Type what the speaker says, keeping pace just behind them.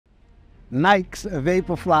Nike's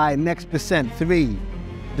Vaporfly Next Percent 3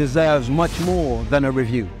 deserves much more than a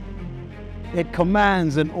review. It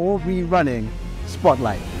commands an all-be running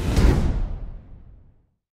spotlight.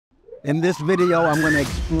 In this video, I'm going to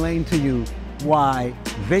explain to you why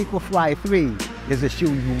Vaporfly 3 is a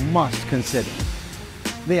shoe you must consider.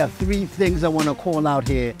 There are three things I want to call out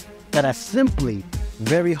here that are simply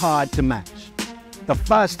very hard to match. The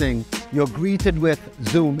first thing, you're greeted with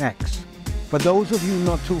Zoom X. For those of you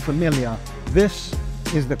not too familiar, this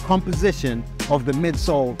is the composition of the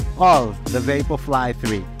midsole of the Vaporfly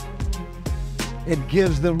 3. It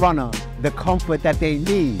gives the runner the comfort that they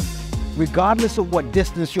need, regardless of what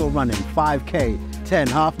distance you're running, 5K, 10,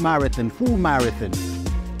 half marathon, full marathon.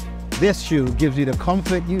 This shoe gives you the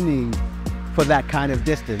comfort you need for that kind of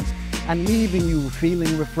distance and leaving you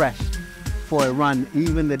feeling refreshed for a run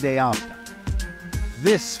even the day after.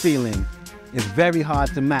 This feeling is very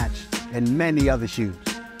hard to match in many other shoes.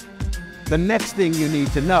 The next thing you need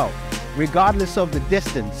to know, regardless of the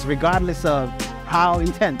distance, regardless of how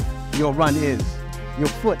intense your run is, your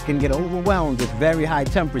foot can get overwhelmed with very high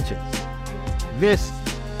temperatures. This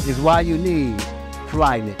is why you need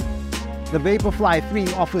Flyknit. The Vaporfly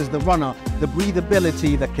 3 offers the runner the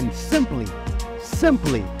breathability that can simply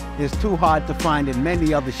is too hard to find in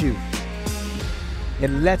many other shoes. It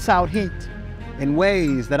lets out heat in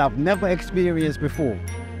ways that I've never experienced before.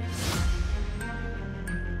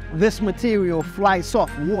 This material flies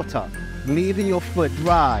off water, leaving your foot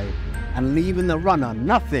dry and leaving the runner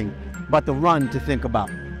nothing but the run to think about.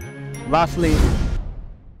 Lastly,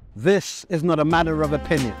 this is not a matter of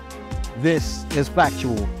opinion. This is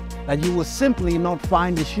factual, that you will simply not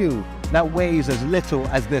find a shoe that weighs as little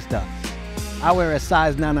as this does. I wear a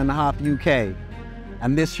size 9.5 UK,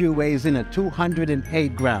 and this shoe weighs in at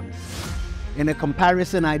 208 grams. In a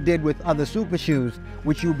comparison I did with other super shoes,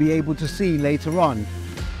 which you'll be able to see later on,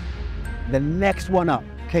 the next one up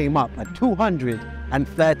came up at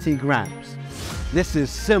 230 grams. This is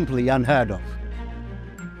simply unheard of.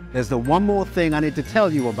 There's the one more thing I need to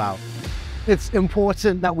tell you about. It's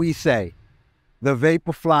important that we say, the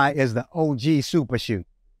Vaporfly is the OG super shoe.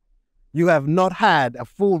 You have not had a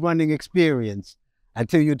full running experience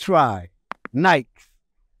until you try Nike's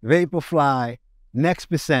Vaporfly Next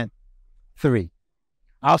Percent 3.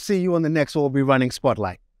 I'll see you on the next All Be Running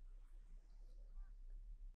Spotlight.